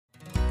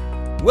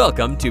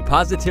Welcome to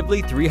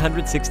Positively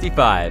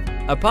 365,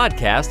 a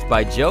podcast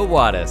by Joe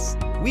Wattis.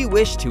 We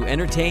wish to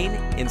entertain,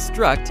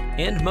 instruct,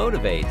 and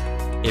motivate.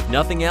 If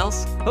nothing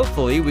else,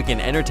 hopefully we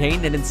can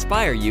entertain and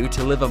inspire you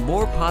to live a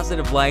more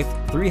positive life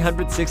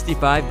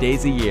 365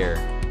 days a year.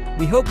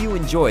 We hope you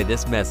enjoy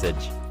this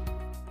message.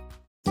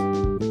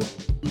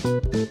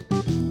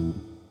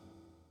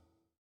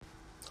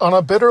 On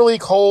a bitterly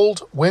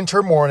cold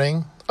winter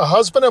morning, a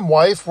husband and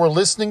wife were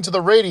listening to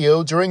the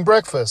radio during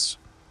breakfast.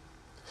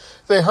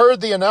 They heard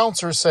the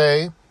announcer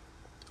say,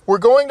 "We're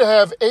going to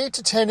have 8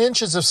 to 10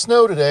 inches of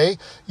snow today.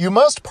 You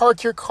must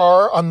park your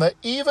car on the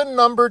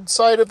even-numbered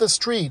side of the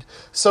street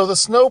so the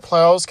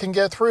snowplows can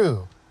get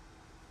through."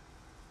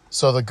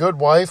 So the good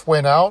wife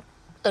went out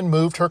and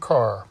moved her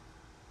car.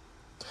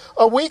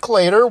 A week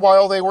later,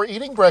 while they were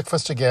eating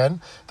breakfast again,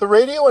 the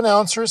radio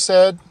announcer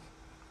said,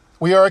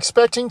 "We are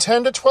expecting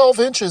 10 to 12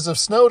 inches of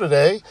snow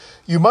today.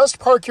 You must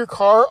park your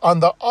car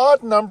on the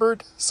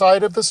odd-numbered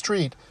side of the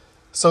street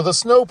so the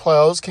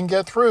snowplows can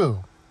get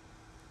through."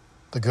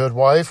 The good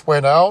wife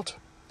went out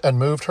and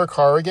moved her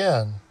car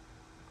again.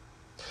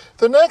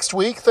 The next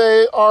week,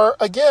 they are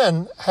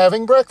again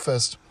having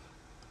breakfast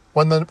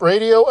when the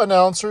radio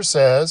announcer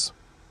says,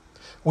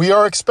 "We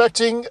are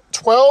expecting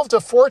 12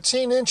 to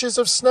 14 inches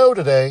of snow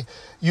today.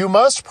 You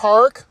must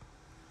park."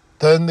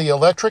 Then the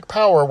electric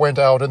power went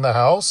out in the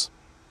house.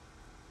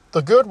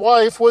 The good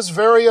wife was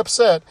very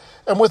upset,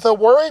 and with a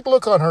worried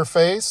look on her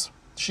face,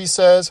 she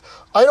says,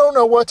 "I don't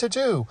know what to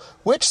do.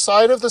 Which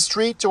side of the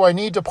street do I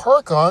need to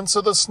park on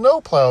so the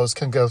snowplows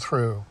can go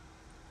through?"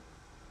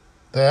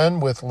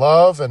 Then, with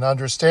love and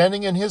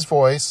understanding in his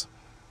voice,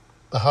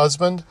 the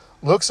husband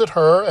looks at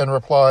her and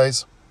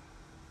replies,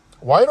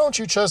 "Why don't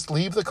you just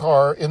leave the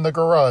car in the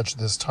garage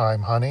this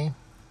time, honey?"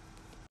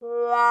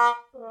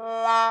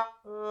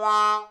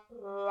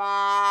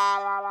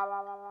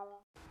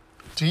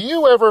 Do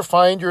you ever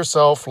find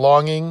yourself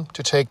longing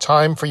to take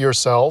time for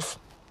yourself?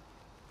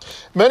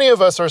 Many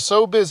of us are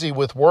so busy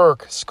with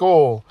work,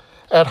 school,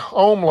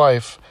 at-home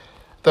life,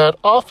 that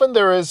often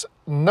there is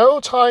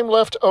no time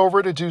left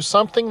over to do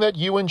something that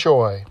you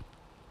enjoy.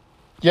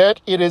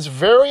 Yet it is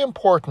very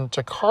important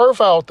to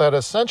carve out that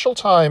essential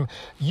time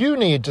you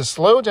need to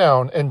slow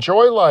down,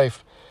 enjoy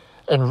life,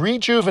 and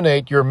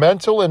rejuvenate your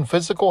mental and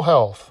physical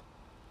health.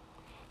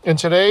 In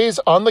today's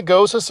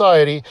on-the-go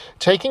society,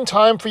 taking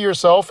time for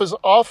yourself is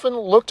often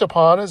looked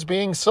upon as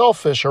being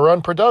selfish or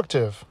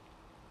unproductive.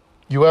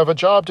 You have a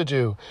job to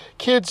do,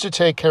 kids to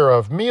take care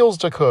of, meals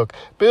to cook,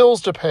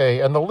 bills to pay,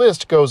 and the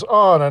list goes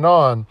on and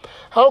on.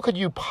 How could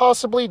you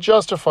possibly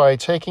justify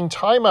taking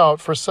time out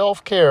for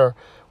self-care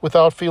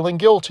without feeling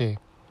guilty?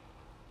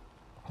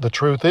 The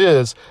truth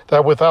is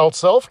that without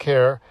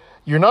self-care,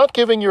 you're not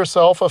giving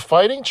yourself a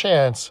fighting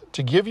chance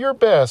to give your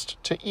best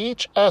to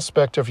each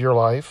aspect of your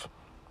life.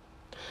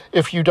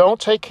 If you don't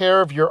take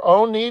care of your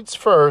own needs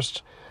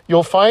first,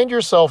 you'll find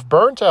yourself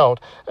burnt out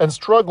and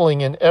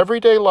struggling in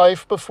everyday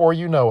life before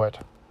you know it.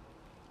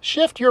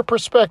 Shift your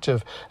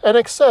perspective and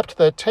accept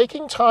that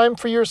taking time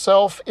for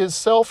yourself is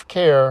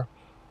self-care,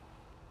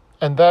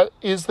 and that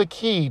is the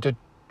key to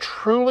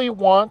truly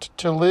want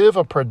to live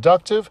a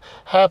productive,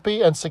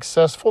 happy, and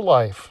successful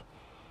life.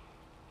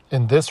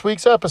 In this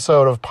week's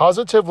episode of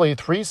Positively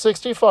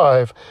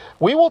 365,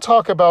 we will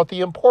talk about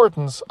the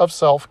importance of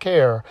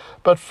self-care.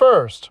 But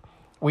first,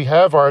 we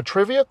have our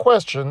trivia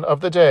question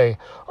of the day.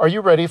 Are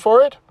you ready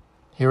for it?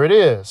 Here it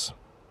is.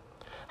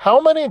 How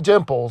many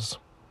dimples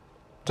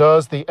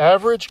does the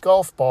average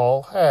golf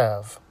ball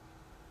have?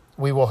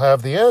 We will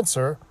have the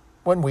answer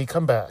when we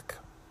come back.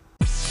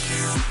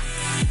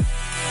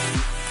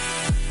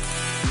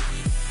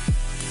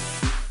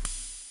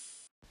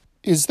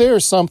 Is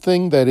there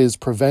something that is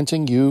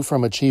preventing you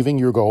from achieving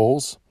your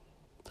goals?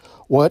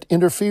 What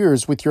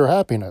interferes with your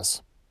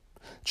happiness?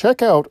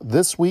 Check out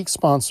this week's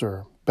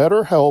sponsor,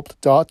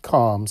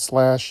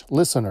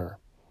 BetterHelp.com/listener.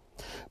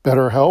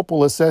 BetterHelp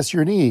will assess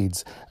your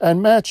needs and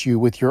match you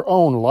with your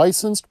own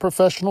licensed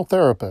professional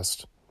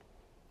therapist.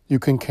 You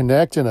can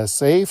connect in a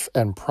safe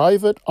and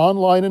private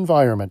online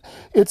environment.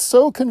 It's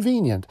so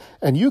convenient,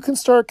 and you can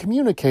start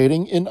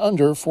communicating in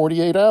under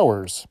 48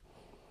 hours.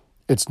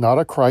 It's not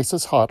a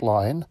crisis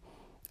hotline.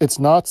 It's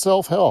not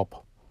self-help,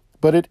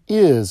 but it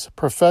is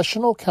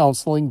professional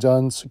counseling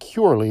done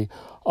securely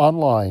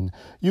online.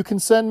 You can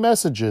send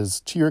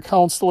messages to your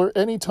counselor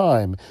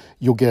anytime.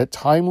 You'll get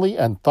timely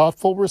and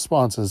thoughtful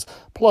responses.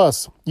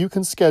 Plus, you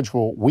can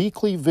schedule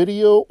weekly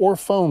video or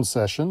phone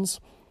sessions,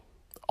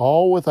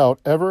 all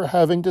without ever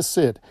having to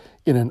sit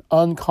in an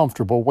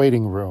uncomfortable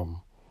waiting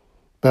room.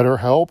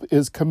 BetterHelp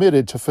is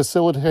committed to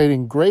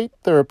facilitating great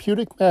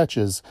therapeutic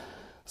matches,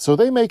 so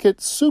they make it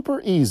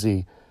super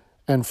easy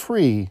and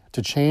free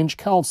to change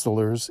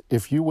counselors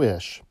if you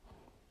wish.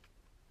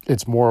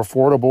 It's more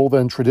affordable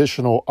than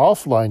traditional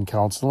offline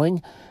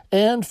counseling,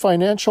 and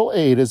financial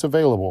aid is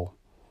available.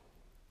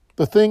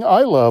 The thing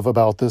I love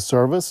about this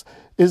service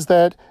is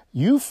that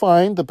you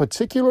find the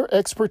particular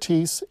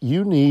expertise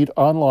you need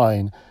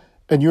online,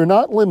 and you're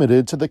not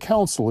limited to the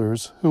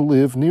counselors who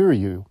live near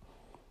you.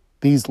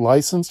 These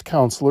licensed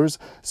counselors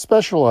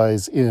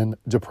specialize in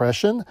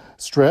depression,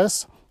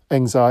 stress,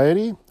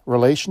 anxiety,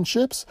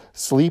 relationships,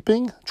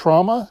 sleeping,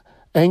 trauma,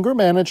 anger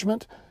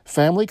management,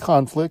 family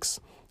conflicts,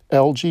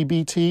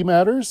 LGBT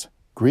matters,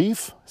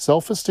 grief,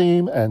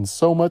 self-esteem, and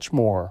so much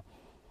more.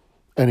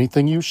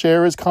 Anything you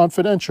share is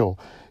confidential.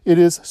 It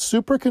is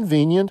super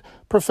convenient,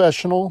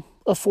 professional,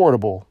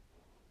 affordable.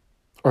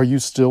 Are you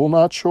still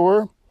not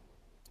sure?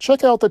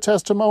 Check out the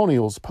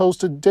testimonials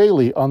posted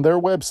daily on their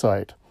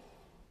website.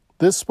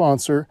 This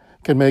sponsor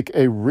can make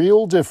a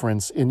real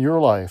difference in your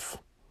life.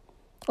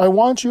 I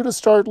want you to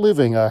start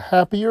living a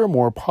happier,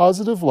 more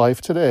positive life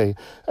today.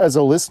 As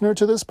a listener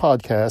to this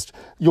podcast,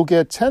 you'll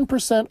get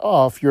 10%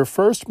 off your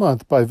first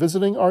month by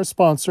visiting our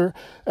sponsor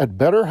at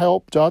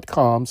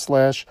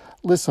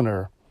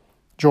betterhelp.com/listener.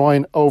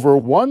 Join over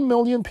 1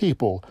 million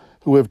people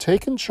who have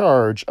taken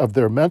charge of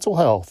their mental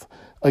health.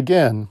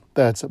 Again,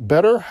 that's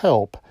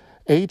BetterHelp,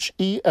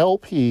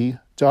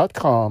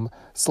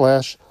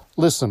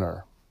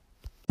 HELP.com/listener.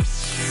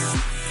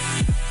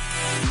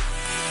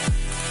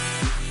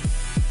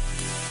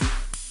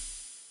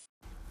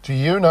 Do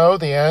you know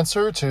the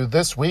answer to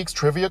this week's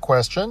trivia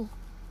question?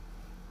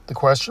 The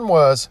question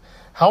was,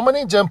 how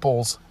many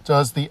dimples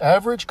does the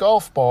average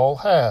golf ball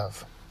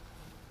have?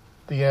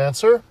 The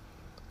answer,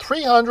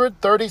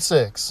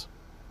 336.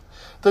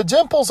 The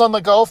dimples on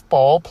the golf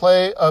ball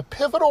play a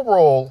pivotal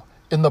role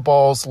in the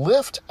ball's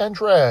lift and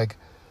drag,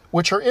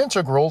 which are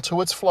integral to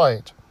its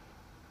flight.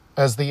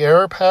 As the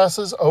air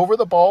passes over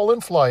the ball in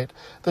flight,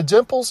 the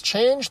dimples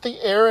change the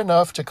air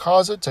enough to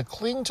cause it to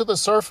cling to the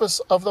surface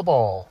of the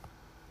ball.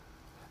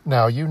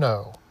 Now you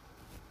know.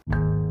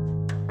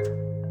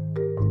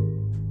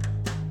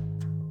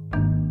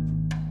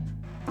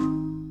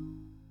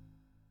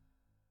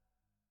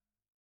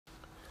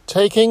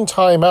 Taking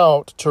time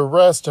out to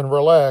rest and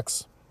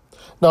relax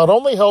not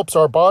only helps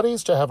our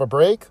bodies to have a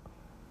break,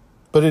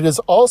 but it is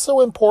also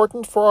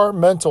important for our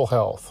mental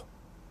health.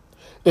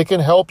 It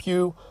can help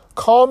you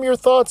calm your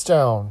thoughts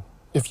down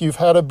if you've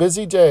had a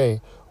busy day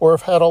or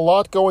have had a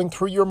lot going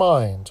through your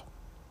mind.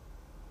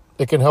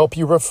 It can help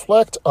you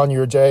reflect on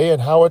your day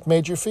and how it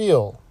made you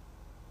feel.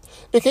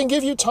 It can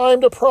give you time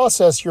to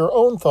process your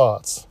own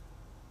thoughts.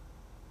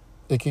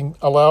 It can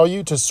allow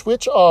you to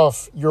switch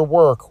off your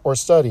work or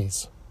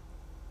studies.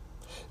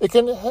 It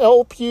can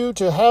help you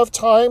to have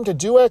time to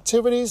do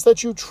activities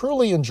that you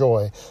truly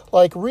enjoy,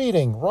 like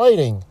reading,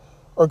 writing,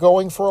 or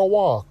going for a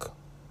walk.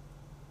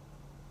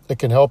 It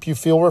can help you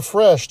feel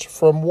refreshed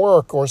from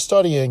work or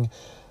studying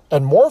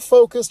and more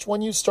focused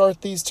when you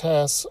start these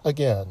tasks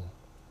again.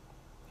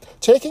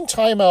 Taking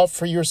time out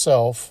for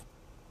yourself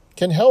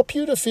can help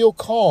you to feel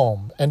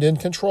calm and in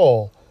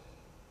control,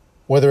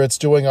 whether it's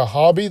doing a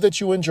hobby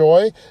that you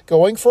enjoy,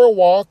 going for a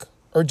walk,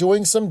 or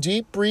doing some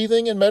deep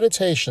breathing and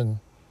meditation.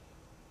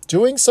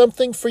 Doing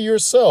something for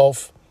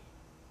yourself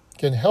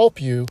can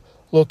help you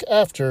look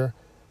after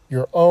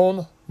your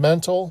own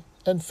mental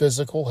and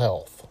physical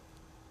health.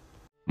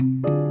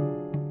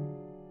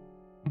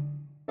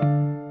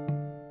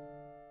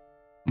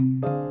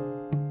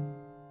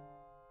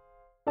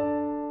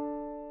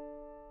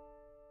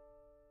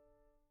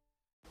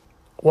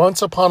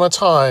 Once upon a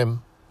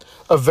time,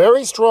 a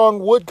very strong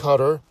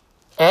woodcutter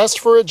asked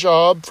for a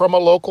job from a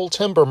local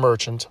timber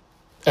merchant,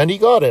 and he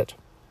got it.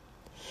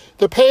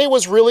 The pay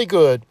was really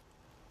good,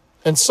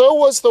 and so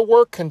was the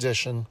work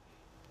condition.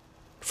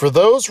 For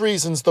those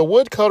reasons, the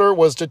woodcutter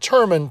was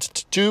determined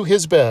to do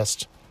his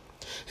best.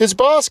 His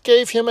boss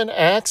gave him an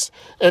axe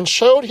and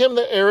showed him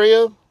the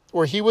area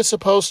where he was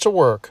supposed to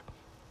work.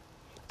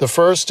 The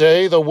first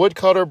day, the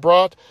woodcutter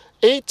brought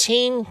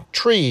 18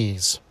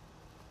 trees.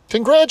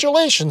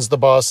 "Congratulations," the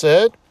boss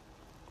said.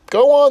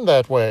 "Go on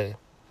that way."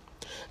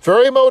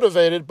 Very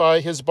motivated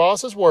by his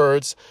boss's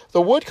words,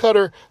 the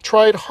woodcutter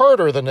tried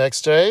harder the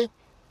next day,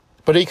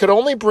 but he could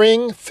only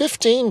bring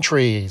 15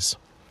 trees.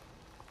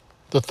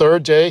 The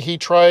third day he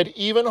tried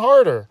even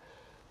harder,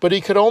 but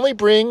he could only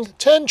bring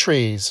 10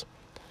 trees.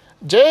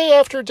 Day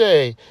after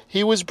day,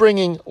 he was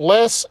bringing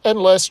less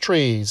and less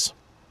trees.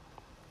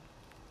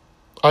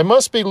 "I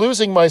must be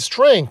losing my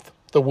strength,"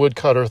 the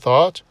woodcutter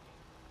thought.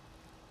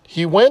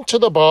 He went to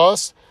the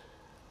boss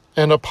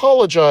and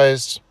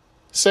apologized,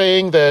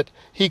 saying that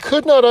he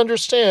could not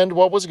understand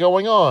what was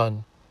going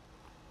on.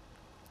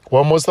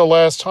 "When was the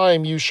last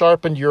time you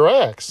sharpened your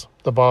axe?"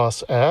 the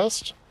boss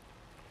asked.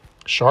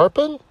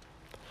 "Sharpen?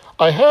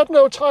 I had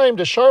no time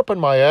to sharpen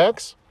my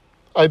axe.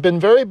 I've been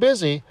very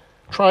busy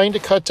trying to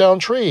cut down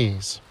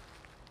trees."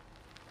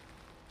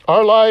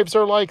 Our lives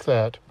are like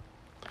that.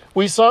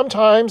 We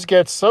sometimes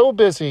get so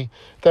busy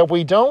that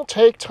we don't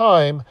take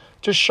time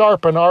to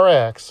sharpen our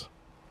axe.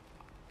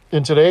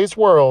 In today's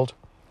world,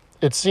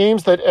 it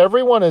seems that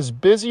everyone is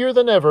busier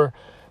than ever,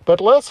 but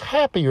less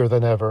happier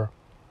than ever.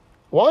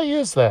 Why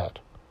is that?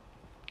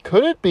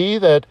 Could it be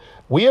that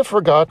we have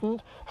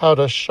forgotten how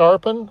to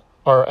sharpen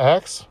our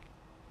axe?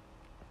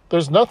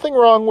 There's nothing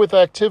wrong with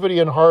activity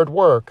and hard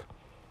work,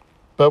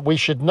 but we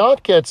should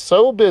not get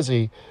so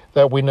busy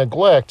that we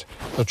neglect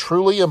the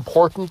truly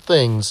important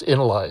things in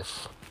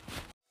life.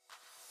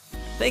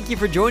 Thank you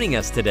for joining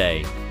us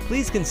today.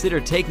 please consider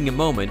taking a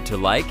moment to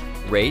like,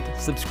 rate,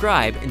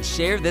 subscribe, and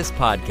share this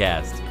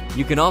podcast.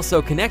 You can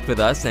also connect with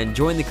us and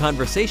join the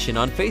conversation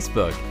on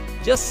Facebook.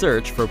 Just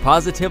search for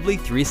Positively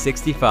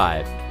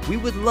 365. We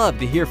would love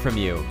to hear from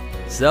you.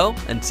 So,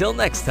 until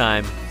next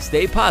time,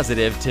 stay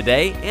positive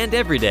today and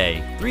every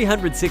day,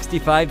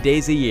 365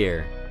 days a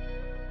year.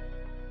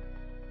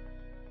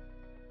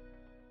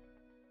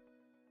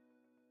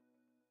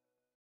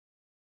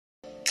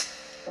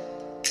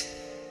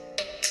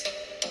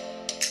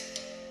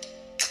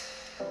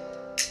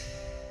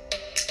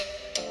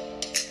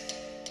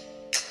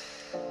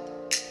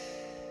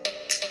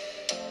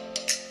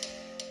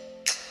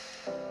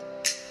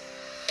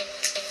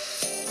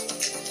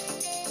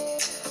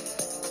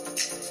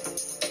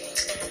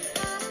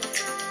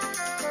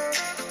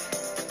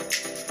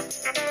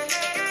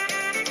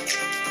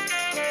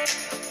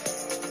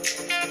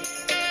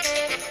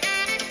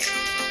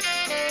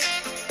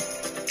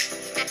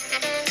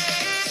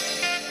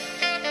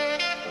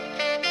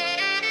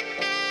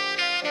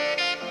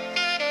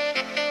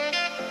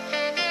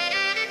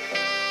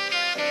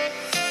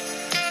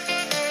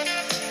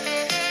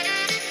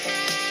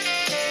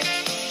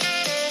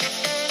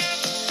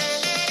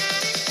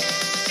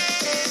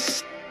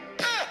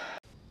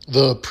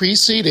 The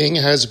preceding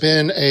has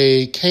been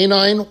a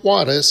Canine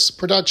Wattis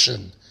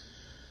production.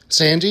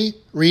 Sandy,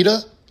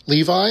 Rita,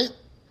 Levi,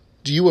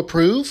 do you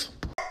approve?